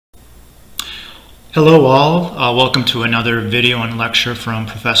Hello all, welcome to another video and lecture from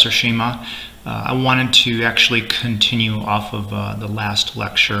Professor Shima. I wanted to actually continue off of the last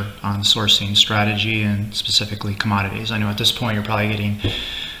lecture on sourcing strategy and specifically commodities. I know at this point you're probably getting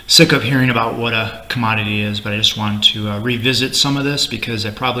sick of hearing about what a commodity is, but I just wanted to revisit some of this because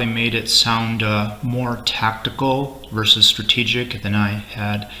I probably made it sound more tactical versus strategic than I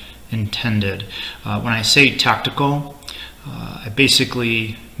had intended. When I say tactical, I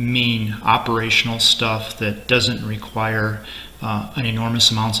basically mean operational stuff that doesn't require an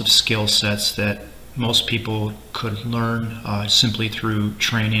enormous amounts of skill sets that most people could learn simply through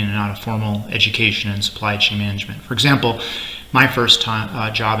training and not a formal education in supply chain management. For example, my first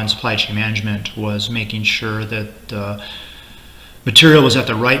job in supply chain management was making sure that the material was at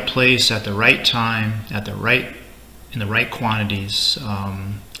the right place, at the right time, in the right quantities.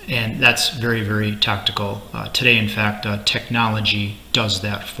 And that's very, very tactical. Today, in fact, technology does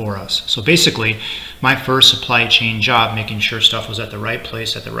that for us. So basically, my first supply chain job, making sure stuff was at the right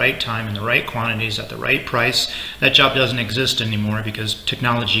place, at the right time, in the right quantities, at the right price, that job doesn't exist anymore because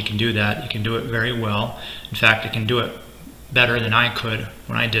technology can do that. It can do it very well. In fact, it can do it better than I could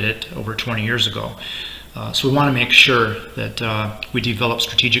when I did it over 20 years ago. So we want to make sure that we develop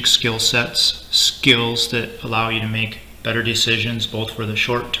strategic skill sets, skills that allow you to make better decisions both for the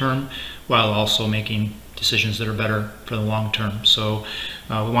short term while also making decisions that are better for the long term. So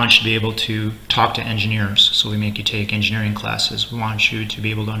we want you to be able to talk to engineers, so we make you take engineering classes. We want you to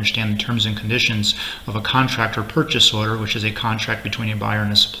be able to understand the terms and conditions of a contract or purchase order, which is a contract between a buyer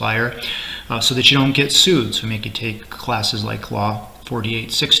and a supplier, so that you don't get sued. So we make you take classes like Law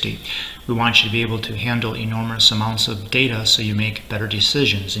 4860. We want you to be able to handle enormous amounts of data so you make better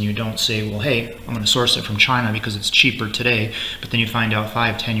decisions and you don't say, well, hey, I'm going to source it from China because it's cheaper today, but then you find out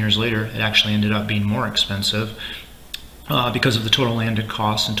 5-10 years later it actually ended up being more expensive because of the total landed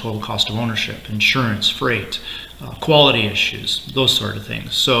costs and total cost of ownership, insurance, freight, quality issues, those sort of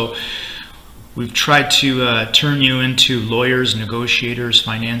things. So we've tried to turn you into lawyers, negotiators,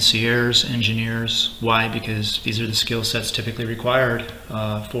 financiers, engineers. Why? Because these are the skill sets typically required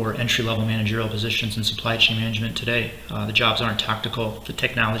for entry-level managerial positions in supply chain management today. The jobs aren't tactical. The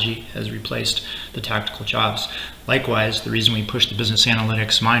technology has replaced the tactical jobs. Likewise, the reason we push the business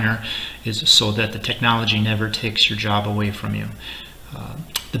analytics minor is so that the technology never takes your job away from you.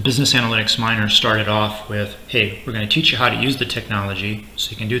 The business analytics minor started off with, hey, we're going to teach you how to use the technology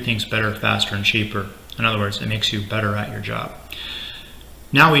so you can do things better, faster, and cheaper. In other words, it makes you better at your job.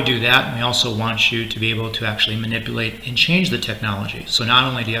 Now we do that, and we also want you to be able to actually manipulate and change the technology. So not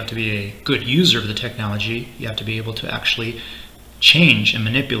only do you have to be a good user of the technology, you have to be able to actually change and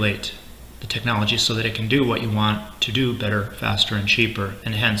manipulate the technology so that it can do what you want to do better, faster, and cheaper,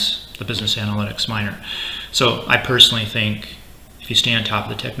 and hence the business analytics minor. So I personally think if you stay on top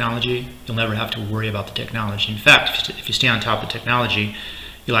of the technology, you'll never have to worry about the technology. In fact, if you stay on top of the technology,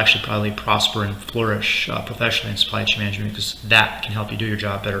 you'll actually probably prosper and flourish professionally in supply chain management because that can help you do your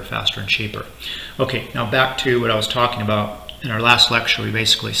job better, faster, and cheaper. Okay, now back to what I was talking about. In our last lecture, we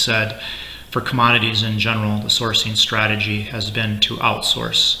basically said for commodities in general, the sourcing strategy has been to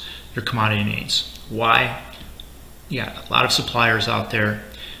outsource your commodity needs. Why? Yeah, a lot of suppliers out there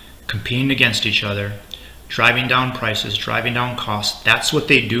competing against each other, driving down prices, driving down costs. That's what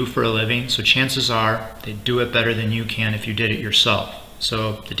they do for a living. So chances are they do it better than you can if you did it yourself.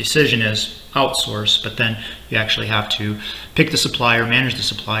 So the decision is outsource, but then you actually have to pick the supplier, manage the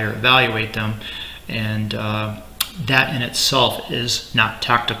supplier, evaluate them, and that in itself is not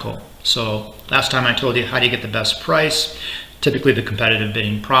tactical. So last time I told you how do you get the best price. Typically the competitive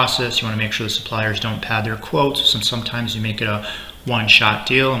bidding process, you want to make sure the suppliers don't pad their quotes. Sometimes you make it a one-shot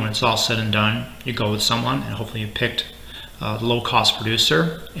deal, and when it's all said and done, you go with someone, and hopefully you picked the low-cost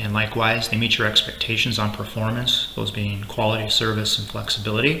producer, and likewise, they meet your expectations on performance, those being quality, service, and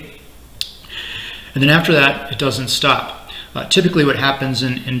flexibility. And then after that, it doesn't stop. Typically what happens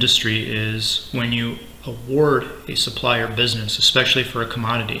in industry is when you award a supplier business, especially for a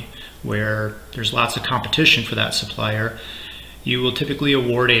commodity, where there's lots of competition for that supplier, you will typically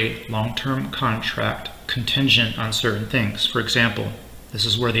award a long-term contract contingent on certain things. For example, this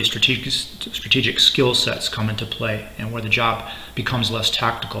is where the strategic skill sets come into play and where the job becomes less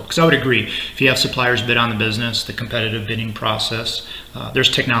tactical. Because I would agree, if you have suppliers bid on the business, the competitive bidding process,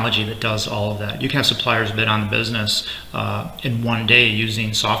 there's technology that does all of that. You can have suppliers bid on the business in one day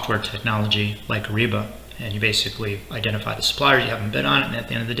using software technology like Ariba. And you basically identify the suppliers, you have them bid on it, and at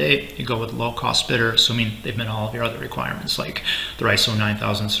the end of the day, you go with a low-cost bidder, assuming they've met all of your other requirements, like they're ISO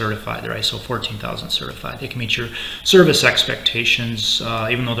 9000 certified, they're ISO 14000 certified. They can meet your service expectations,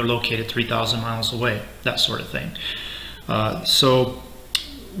 even though they're located 3,000 miles away, that sort of thing. So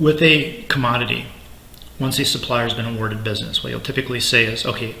with a commodity, once a supplier has been awarded business, what you'll typically say is,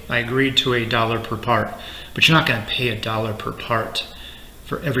 okay, I agreed to $1 per part, but you're not going to pay $1 per part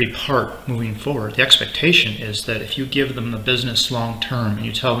for every part moving forward. The expectation is that if you give them the business long term and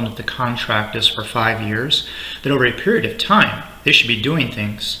you tell them that the contract is for 5 years, that over a period of time, they should be doing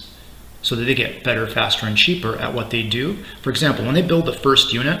things so that they get better, faster, and cheaper at what they do. For example, when they build the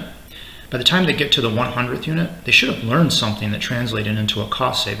first unit, by the time they get to the 100th unit, they should have learned something that translated into a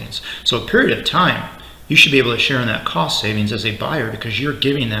cost savings. So a period of time, you should be able to share in that cost savings as a buyer because you're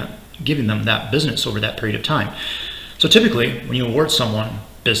giving them that business over that period of time. So typically, when you award someone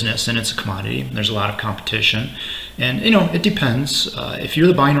business and it's a commodity, there's a lot of competition. And it depends. If you're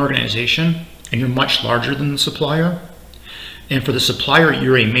the buying organization and you're much larger than the supplier, and for the supplier,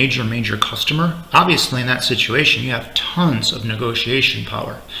 you're a major customer, obviously in that situation, you have tons of negotiation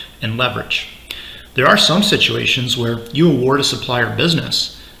power and leverage. There are some situations where you award a supplier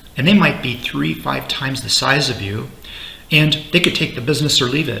business and they might be 3-5 times the size of you, and they could take the business or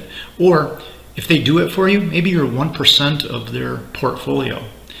leave it. Or if they do it for you, maybe you're 1% of their portfolio.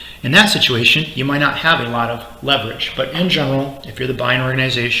 In that situation, you might not have a lot of leverage. But in general, if you're the buying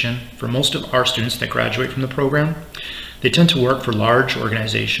organization, for most of our students that graduate from the program, they tend to work for large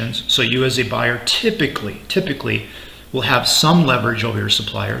organizations. So you as a buyer typically will have some leverage over your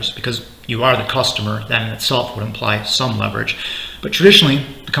suppliers because you are the customer. That in itself would imply some leverage. But traditionally,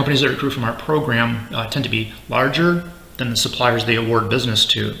 the companies that recruit from our program tend to be larger than the suppliers they award business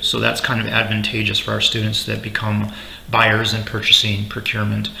to. So that's kind of advantageous for our students that become buyers in purchasing,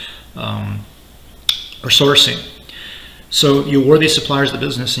 procurement, or sourcing. So you award these suppliers the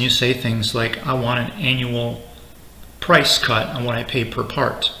business and you say things like, I want an annual price cut on what I pay per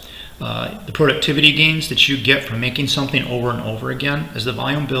part. The productivity gains that you get from making something over and over again, as the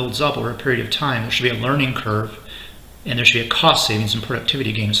volume builds up over a period of time, there should be a learning curve and there should be a cost savings and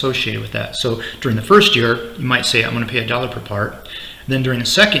productivity gain associated with that. So during the first year, you might say, I'm going to pay $1 per part. And then during the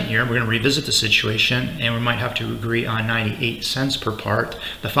second year, we're going to revisit the situation and we might have to agree on 98 cents per part.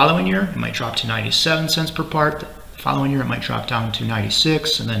 The following year, it might drop to 97 cents per part. The following year, it might drop down to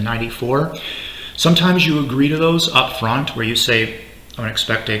 96 and then 94. Sometimes you agree to those up front where you say, I would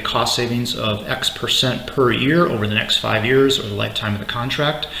expect a cost savings of X% per year over the next 5 years or the lifetime of the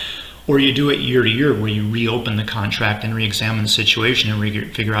contract. Or you do it year to year where you reopen the contract and re-examine the situation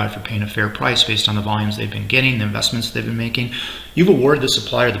and figure out if you're paying a fair price based on the volumes they've been getting, the investments they've been making. You've awarded the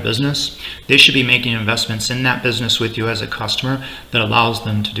supplier the business. They should be making investments in that business with you as a customer that allows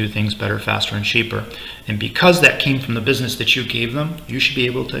them to do things better, faster, and cheaper. And because that came from the business that you gave them, you should be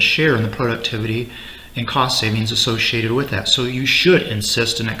able to share in the productivity and cost savings associated with that. So you should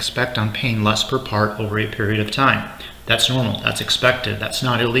insist and expect on paying less per part over a period of time. That's normal, that's expected, that's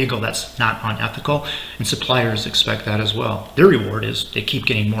not illegal, that's not unethical, and suppliers expect that as well. Their reward is they keep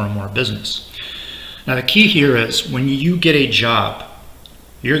getting more and more business. Now the key here is when you get a job,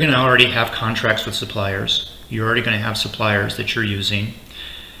 you're going to already have contracts with suppliers, you're already going to have suppliers that you're using,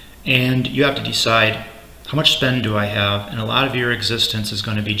 and you have to decide how much spend do I have, and a lot of your existence is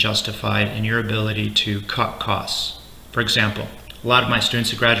going to be justified in your ability to cut costs. For example, a lot of my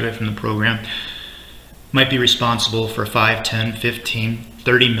students who graduate from the program might be responsible for 5, 10, 15,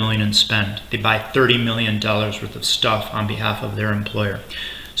 30 million in spend. They buy $30 million worth of stuff on behalf of their employer.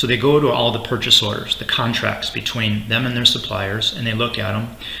 So they go to all the purchase orders, the contracts between them and their suppliers, and they look at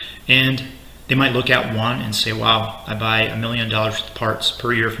them. And they might look at one and say, wow, I buy $1 million worth of parts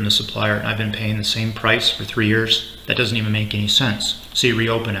per year from the supplier, and I've been paying the same price for 3 years. That doesn't even make any sense. So you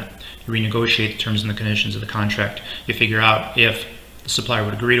reopen it. You renegotiate the terms and the conditions of the contract. You figure out if the supplier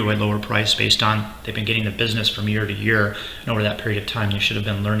would agree to a lower price based on they've been getting the business from year to year, and over that period of time they should have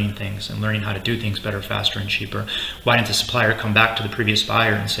been learning things and learning how to do things better, faster, and cheaper. Why didn't the supplier come back to the previous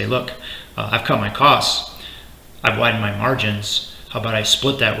buyer and say, look, I've cut my costs, I've widened my margins, how about I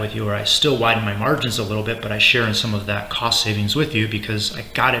split that with you, or I still widen my margins a little bit, but I share in some of that cost savings with you because I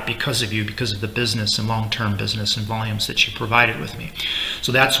got it because of you, because of the business and long-term business and volumes that you provided with me.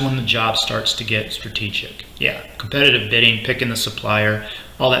 So that's when the job starts to get strategic. Yeah, competitive bidding, picking the supplier,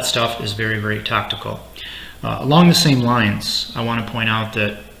 all that stuff is very, very tactical. Along the same lines, I want to point out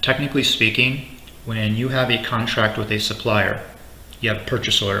that technically speaking, when you have a contract with a supplier, you have a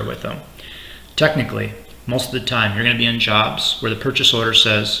purchase order with them. Technically, most of the time, you're going to be in jobs where the purchase order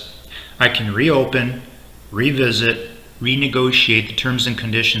says, I can reopen, revisit, renegotiate the terms and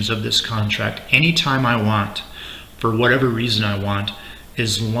conditions of this contract anytime I want, for whatever reason I want,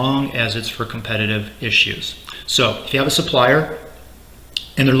 as long as it's for competitive issues. So if you have a supplier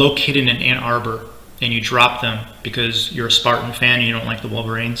and they're located in Ann Arbor and you drop them because you're a Spartan fan and you don't like the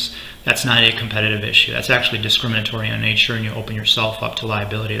Wolverines, that's not a competitive issue. That's actually discriminatory in nature, and you open yourself up to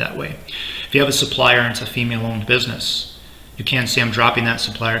liability that way. If you have a supplier and it's a female-owned business, you can't say I'm dropping that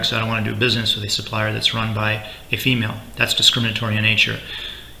supplier because I don't want to do business with a supplier that's run by a female. That's discriminatory in nature.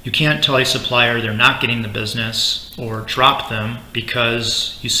 You can't tell a supplier they're not getting the business or drop them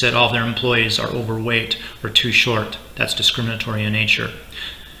because you said all their employees are overweight or too short. That's discriminatory in nature.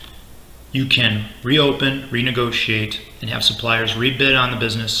 You can reopen, renegotiate, and have suppliers rebid on the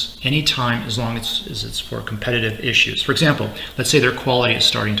business anytime as long as it's for competitive issues. For example, let's say their quality is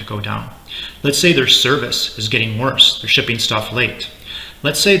starting to go down. Let's say their service is getting worse. They're shipping stuff late.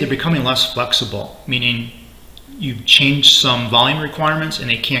 Let's say they're becoming less flexible, meaning you've changed some volume requirements and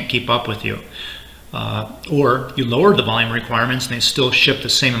they can't keep up with you. Or you lowered the volume requirements and they still ship the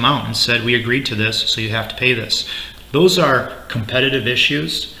same amount and said, we agreed to this, so you have to pay this. Those are competitive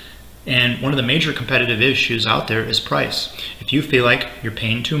issues. And one of the major competitive issues out there is price. If you feel like you're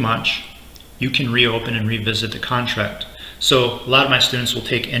paying too much, you can reopen and revisit the contract. So a lot of my students will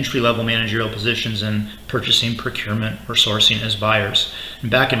take entry-level managerial positions in purchasing, procurement, or sourcing as buyers.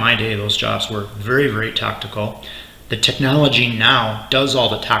 And back in my day, those jobs were very, very tactical. The technology now does all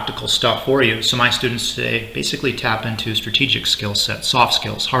the tactical stuff for you. So my students today basically tap into strategic skill sets, soft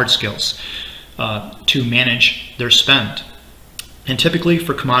skills, hard skills, to manage their spend. And typically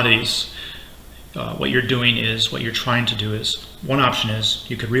for commodities, what you're trying to do is, one option is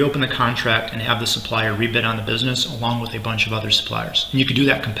you could reopen the contract and have the supplier rebid on the business along with a bunch of other suppliers. And you could do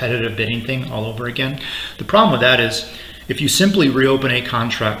that competitive bidding thing all over again. The problem with that is if you simply reopen a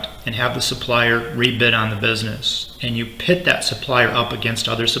contract and have the supplier rebid on the business and you pit that supplier up against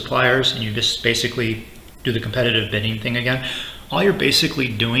other suppliers and you just basically do the competitive bidding thing again, all you're basically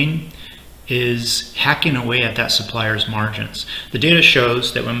doing is hacking away at that supplier's margins. The data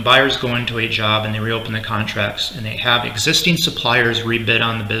shows that when buyers go into a job and they reopen the contracts and they have existing suppliers rebid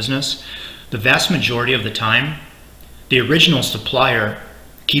on the business, the vast majority of the time, the original supplier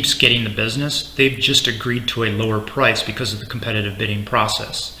keeps getting the business. They've just agreed to a lower price because of the competitive bidding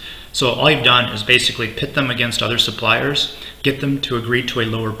process. So all you've done is basically pit them against other suppliers, get them to agree to a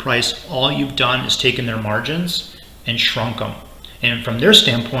lower price. All you've done is taken their margins and shrunk them. And from their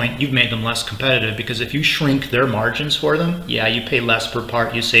standpoint, you've made them less competitive, because if you shrink their margins for them, yeah, you pay less per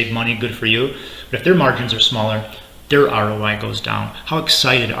part, you save money, good for you. But if their margins are smaller, their ROI goes down. How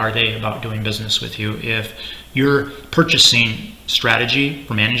excited are they about doing business with you if your purchasing strategy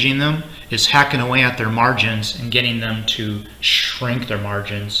for managing them is hacking away at their margins and getting them to shrink their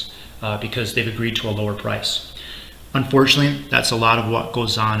margins because they've agreed to a lower price? Unfortunately, that's a lot of what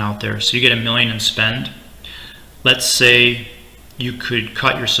goes on out there. So you get $1 million in spend. Let's say you could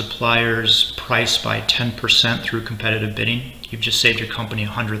cut your supplier's price by 10% through competitive bidding. You've just saved your company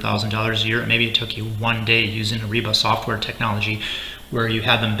 $100,000 a year. Maybe it took you one day using Ariba software technology where you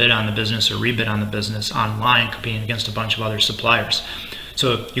had them bid on the business or rebid on the business online, competing against a bunch of other suppliers.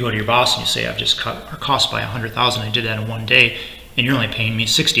 So you go to your boss and you say, I've just cut our cost by $100,000. I did that in one day, and you're only paying me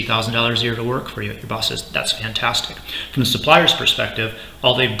 $60,000 a year to work for you. Your boss says, that's fantastic. From the supplier's perspective,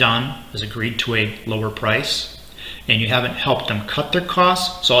 all they've done is agreed to a lower price, and you haven't helped them cut their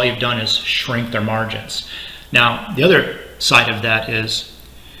costs, so all you've done is shrink their margins. Now, the other side of that is,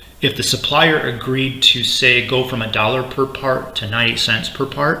 if the supplier agreed to, say, go from $1 per part to 90 cents per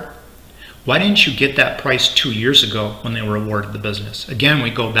part, why didn't you get that price 2 years ago when they were awarded the business? Again, we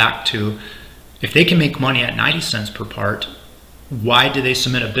go back to, if they can make money at 90 cents per part, why did they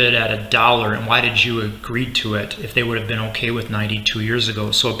submit a bid at $1, and why did you agree to it if they would have been okay with 90 2 years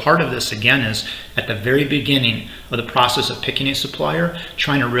ago? So a part of this, again, is at the very beginning of the process of picking a supplier,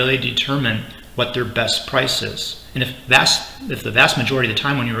 trying to really determine what their best price is. And if the vast majority of the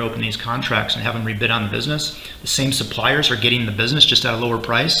time when you open these contracts and have them rebid on the business, the same suppliers are getting the business just at a lower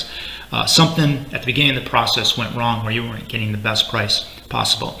price, something at the beginning of the process went wrong where you weren't getting the best price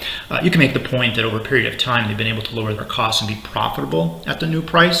possible. You can make the point that over a period of time they've been able to lower their costs and be profitable at the new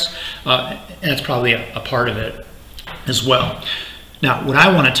price, and that's probably a part of it as well. Now, what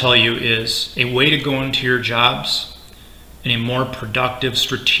I want to tell you is a way to go into your jobs in a more productive,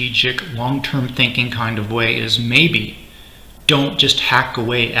 strategic, long-term thinking kind of way is maybe don't just hack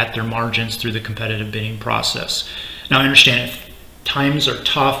away at their margins through the competitive bidding process. Now, I understand if times are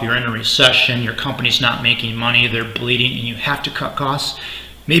tough, you're in a recession, your company's not making money, they're bleeding, and you have to cut costs,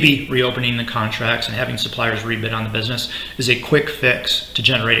 maybe reopening the contracts and having suppliers rebid on the business is a quick fix to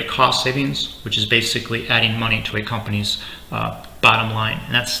generate a cost savings, which is basically adding money to a company's bottom line.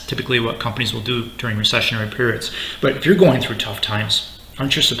 And that's typically what companies will do during recessionary periods. But if you're going through tough times,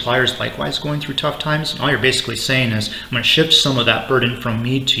 Aren't your suppliers likewise going through tough times? And all you're basically saying is, I'm going to shift some of that burden from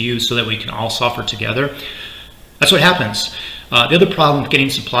me to you so that we can all suffer together. That's what happens. The other problem with getting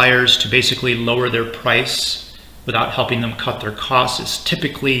suppliers to basically lower their price without helping them cut their costs is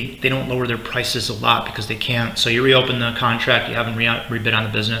typically they don't lower their prices a lot because they can't. So you reopen the contract, you have them rebid on the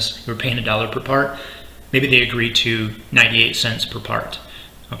business, you're paying $1 per part. Maybe they agree to 98 cents per part.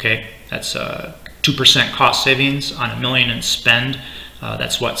 Okay, that's 2% cost savings on $1 million in spend.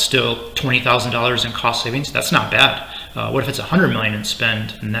 That's what, still $20,000 in cost savings? That's not bad. What if it's $100 million in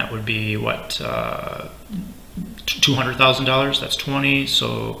spend, and that would be what, $200,000? That's 20.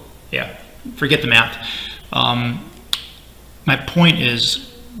 So yeah, forget the math. My point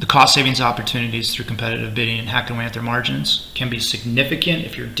is the cost savings opportunities through competitive bidding and hacking away at their margins can be significant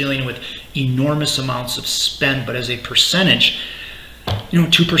if you're dealing with enormous amounts of spend, but as a percentage, 2%,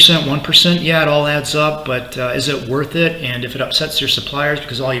 1%, yeah, it all adds up, but is it worth it? And if it upsets your suppliers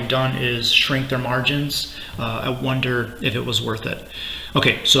because all you've done is shrink their margins, I wonder if it was worth it.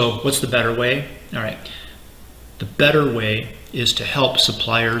 Okay, so what's the better way? All right, the better way is to help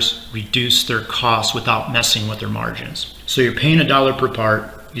suppliers reduce their costs without messing with their margins. So you're paying $1 per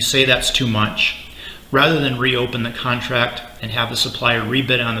part, you say that's too much. Rather than reopen the contract and have the supplier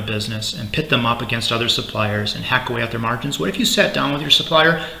rebid on the business and pit them up against other suppliers and hack away at their margins, what if you sat down with your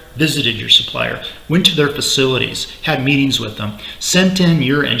supplier, visited your supplier, went to their facilities, had meetings with them, sent in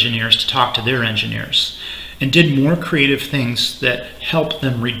your engineers to talk to their engineers, and did more creative things that help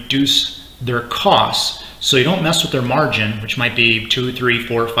them reduce their costs so you don't mess with their margin, which might be 2, 3,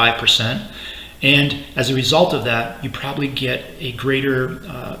 4, 5%. And as a result of that, you probably get a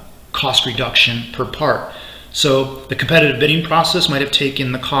greater cost reduction per part. So the competitive bidding process might have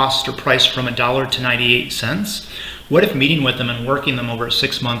taken the cost or price from $1 to 98 cents. What if meeting with them and working them over a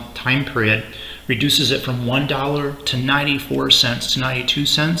 6-month time period reduces it from $1 to 94 cents to 92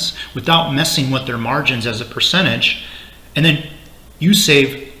 cents without messing with their margins as a percentage? And then you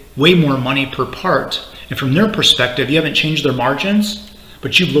save way more money per part. And from their perspective, you haven't changed their margins,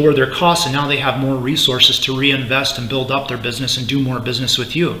 but you've lowered their costs, and now they have more resources to reinvest and build up their business and do more business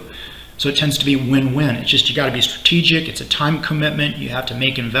with you. So it tends to be win-win. It's just you got to be strategic. It's a time commitment. You have to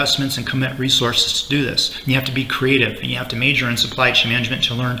make investments and commit resources to do this. And you have to be creative, and you have to major in supply chain management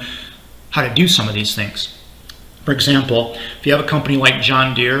to learn how to do some of these things. For example, if you have a company like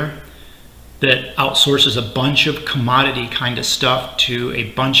John Deere that outsources a bunch of commodity kind of stuff to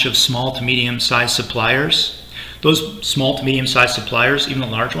a bunch of small to medium-sized suppliers, those small to medium-sized suppliers, even the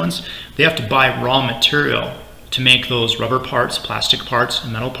large ones, they have to buy raw material to make those rubber parts, plastic parts,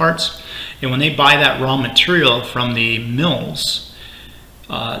 and metal parts. And when they buy that raw material from the mills,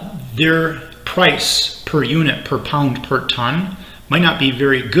 their price per unit, per pound, per ton might not be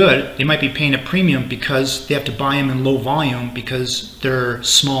very good. They might be paying a premium because they have to buy them in low volume because they're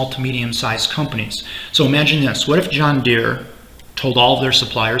small to medium-sized companies. So imagine this. What if John Deere told all of their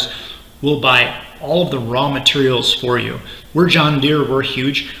suppliers, we'll buy all of the raw materials for you. We're John Deere, we're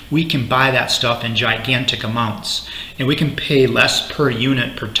huge. We can buy that stuff in gigantic amounts. And we can pay less per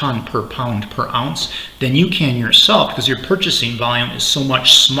unit, per ton, per pound, per ounce than you can yourself because your purchasing volume is so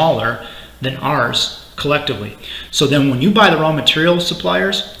much smaller than ours collectively. So then when you buy the raw material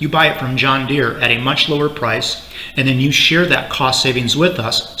suppliers, you buy it from John Deere at a much lower price, and then you share that cost savings with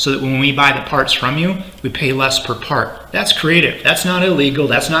us so that when we buy the parts from you, we pay less per part. That's creative. That's not illegal.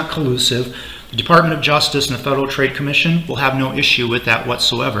 That's not collusive. The Department of Justice and the Federal Trade Commission will have no issue with that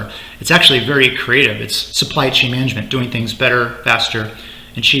whatsoever. It's actually very creative. It's supply chain management, doing things better, faster,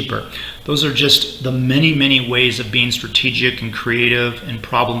 and cheaper. Those are just the many, many ways of being strategic and creative and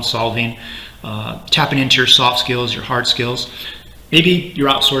problem solving, tapping into your soft skills, your hard skills. Maybe you're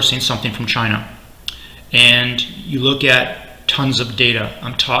outsourcing something from China and you look at tons of data.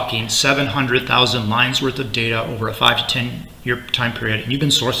 I'm talking 700,000 lines worth of data over a 5 to 10 year time period, and you've been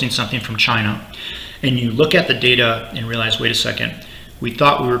sourcing something from China, and you look at the data and realize, wait a second, we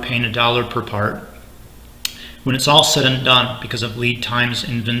thought we were paying $1 per part. When it's all said and done, because of lead times,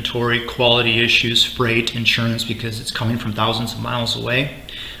 inventory, quality issues, freight, insurance, because it's coming from thousands of miles away,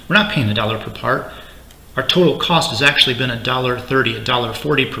 we're not paying $1 per part. Our total cost has actually been $1.30,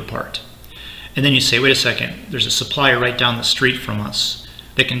 $1.40 per part. And then you say, wait a second, there's a supplier right down the street from us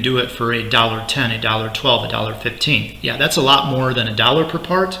that can do it for $1.10, $1.12, $1.15. Yeah, that's a lot more than $1 per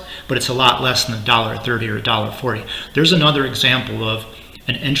part, but it's a lot less than $1.30 or $1.40. There's another example of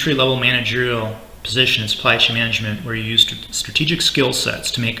an entry-level managerial position in supply chain management where you use strategic skill sets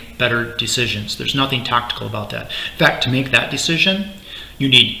to make better decisions. There's nothing tactical about that. In fact, to make that decision, you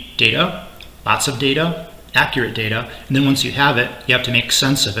need data, lots of data, accurate data, and then once you have it, you have to make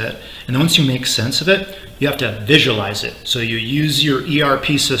sense of it. And then once you make sense of it, you have to visualize it. So you use your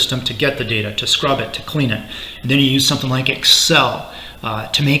ERP system to get the data, to scrub it, to clean it. And then you use something like Excel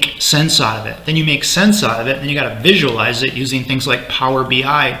to make sense out of it. Then you make sense out of it, and then you got to visualize it using things like Power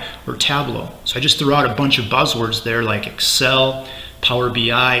BI or Tableau. So I just threw out a bunch of buzzwords there like Excel, Power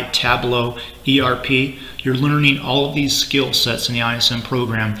BI, Tableau, ERP. You're learning all of these skill sets in the ISM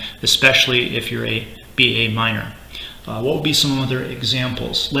program, especially if you're a BA minor. What would be some other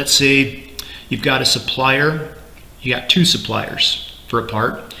examples? Let's say you've got a supplier, you got two suppliers for a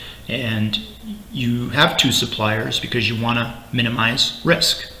part, and you have two suppliers because you want to minimize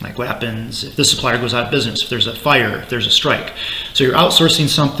risk. Like what happens if the supplier goes out of business, if there's a fire, if there's a strike. So you're outsourcing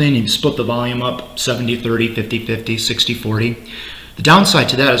something, you split the volume up 70-30, 50-50, 60-40. The downside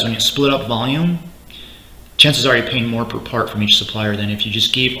to that is when you split up volume, chances are you're paying more per part from each supplier than if you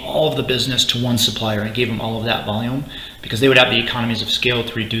just gave all of the business to one supplier and gave them all of that volume, because they would have the economies of scale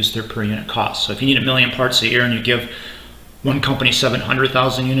to reduce their per unit cost. So if you need 1 million parts a year and you give one company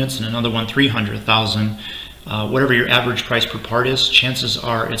 700,000 units and another one 300,000, whatever your average price per part is, chances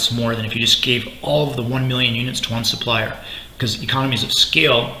are it's more than if you just gave all of the 1 million units to one supplier, because economies of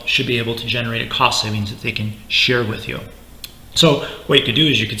scale should be able to generate a cost savings that they can share with you. So what you could do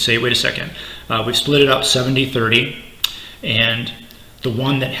is you could say, wait a second, we've split it up 70-30, and the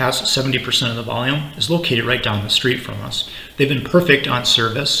one that has 70% of the volume is located right down the street from us. They've been perfect on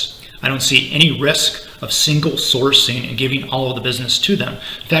service. I don't see any risk of single sourcing and giving all of the business to them.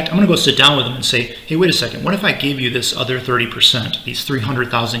 In fact, I'm going to go sit down with them and say, hey, wait a second, what if I gave you this other 30%, these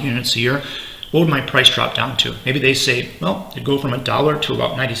 300,000 units a year? What would my price drop down to? Maybe they say, well, it'd go from $1 to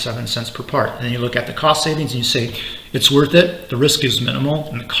about 97 cents per part. And then you look at the cost savings and you say, it's worth it, the risk is minimal,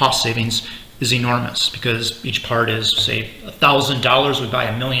 and the cost savings is enormous, because each part is, say, $1,000. We buy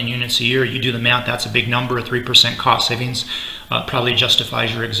 1 million units a year. You do the math, that's a big number. A 3% cost savings probably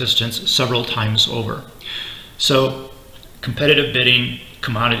justifies your existence several times over. So competitive bidding,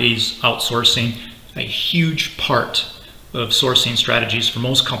 commodities, outsourcing, a huge part of sourcing strategies for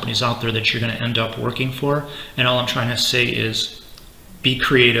most companies out there that you're going to end up working for. And all I'm trying to say is be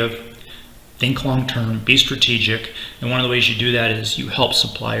creative, think long-term, be strategic. And one of the ways you do that is you help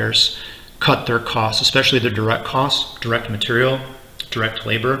suppliers cut their costs, especially their direct costs, direct material, direct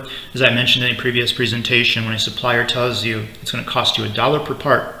labor. As I mentioned in a previous presentation, when a supplier tells you it's going to cost you $1 per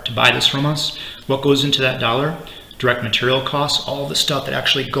part to buy this from us, what goes into that dollar? Direct material costs, all the stuff that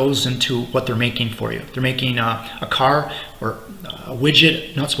actually goes into what they're making for you. They're making a car or a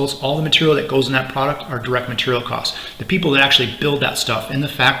widget, nuts, bolts, all the material that goes in that product are direct material costs. The people that actually build that stuff in the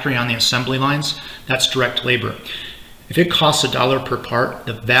factory on the assembly lines, that's direct labor. If it costs $1 per part,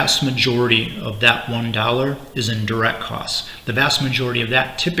 the vast majority of that $1 is in direct costs. The vast majority of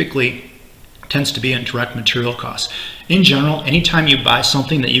that typically tends to be in direct material costs. In general, anytime you buy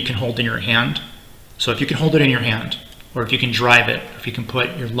something that you can hold in your hand, so if you can hold it in your hand, or if you can drive it, or if you can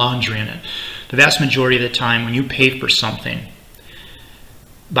put your laundry in it, the vast majority of the time when you pay for something,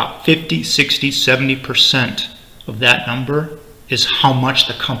 about 50, 60, 70% of that number is how much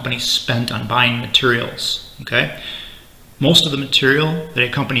the company spent on buying materials, okay? Most of the material that a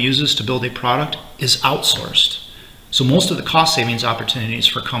company uses to build a product is outsourced. So most of the cost savings opportunities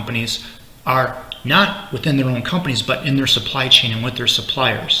for companies are not within their own companies, but in their supply chain and with their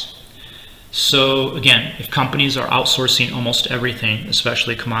suppliers. So again, if companies are outsourcing almost everything,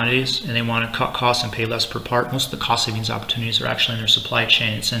 especially commodities, and they want to cut costs and pay less per part, most of the cost savings opportunities are actually in their supply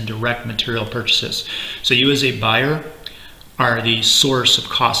chain. It's in direct material purchases. So you as a buyer are the source of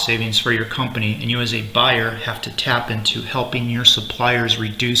cost savings for your company, and you as a buyer have to tap into helping your suppliers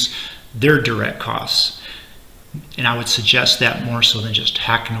reduce their direct costs. And I would suggest that more so than just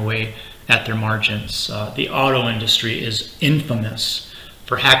hacking away at their margins. The auto industry is infamous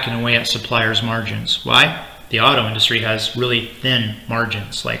for hacking away at suppliers' margins. Why? The auto industry has really thin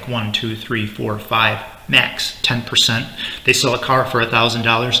margins, like 1, 2, 3, 4, 5, max 10%. They sell a car for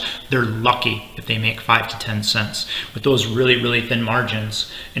 $1,000. They're lucky if they make 5 to 10 cents. With those really, really thin margins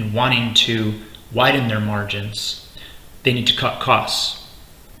and wanting to widen their margins, they need to cut costs.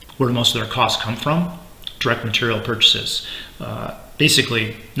 Where do most of their costs come from? Direct material purchases.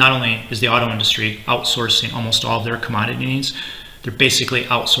 Basically, not only is the auto industry outsourcing almost all of their commodity needs, they're basically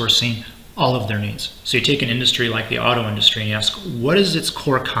outsourcing all of their needs. So you take an industry like the auto industry and you ask, what is its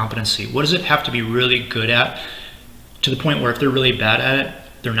core competency? What does it have to be really good at, to the point where if they're really bad at it,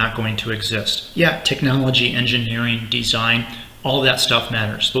 they're not going to exist? Yeah, technology, engineering, design, all of that stuff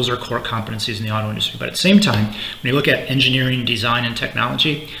matters. Those are core competencies in the auto industry. But at the same time, when you look at engineering, design, and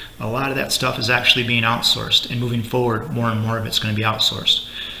technology, a lot of that stuff is actually being outsourced. And moving forward, more and more of it's going to be outsourced.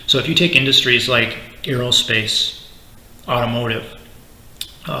 So if you take industries like aerospace, automotive,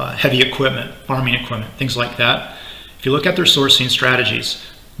 heavy equipment, farming equipment, things like that. If you look at their sourcing strategies,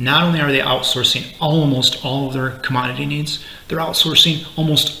 not only are they outsourcing almost all of their commodity needs, they're outsourcing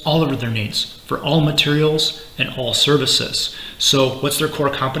almost all of their needs for all materials and all services. So what's their core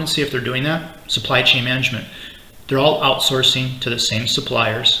competency if they're doing that? Supply chain management. They're all outsourcing to the same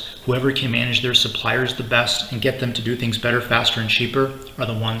suppliers. Whoever can manage their suppliers the best and get them to do things better, faster, and cheaper are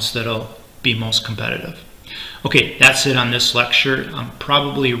the ones that'll be most competitive. Okay, that's it on this lecture. I'm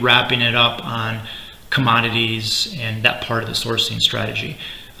probably wrapping it up on commodities and that part of the sourcing strategy.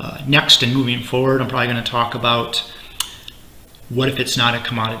 Next and moving forward, I'm probably going to talk about what if it's not a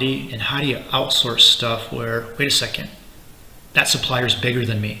commodity and how do you outsource stuff where, wait a second, that supplier is bigger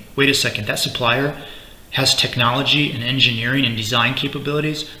than me. Wait a second, that supplier has technology and engineering and design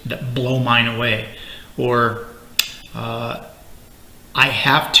capabilities that blow mine away. Or I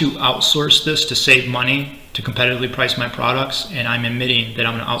have to outsource this to save money to competitively price my products, and I'm admitting that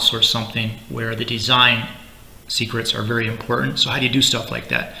I'm going to outsource something where the design secrets are very important. So how do you do stuff like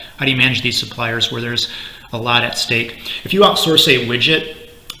that? How do you manage these suppliers where there's a lot at stake? If you outsource a widget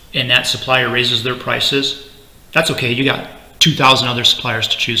and that supplier raises their prices, that's okay. You got 2,000 other suppliers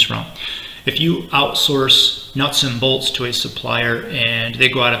to choose from. If you outsource nuts and bolts to a supplier and they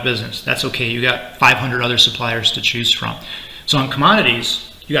go out of business, that's okay. You got 500 other suppliers to choose from. So on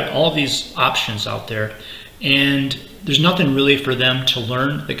commodities, you got all these options out there, and there's nothing really for them to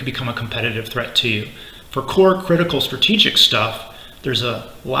learn that could become a competitive threat to you. For core critical strategic stuff, there's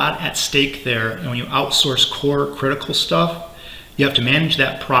a lot at stake there, and when you outsource core critical stuff, you have to manage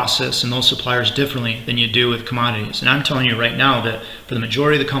that process and those suppliers differently than you do with commodities. And I'm telling you right now that for the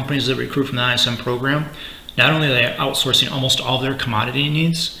majority of the companies that recruit from the ISM program, not only are they outsourcing almost all of their commodity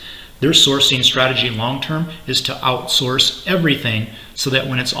needs, their sourcing strategy long-term is to outsource everything so that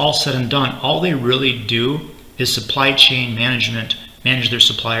when it's all said and done, all they really do is supply chain management, manage their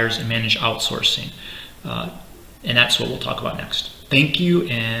suppliers, and manage outsourcing. And that's what we'll talk about next. Thank you,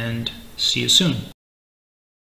 and see you soon.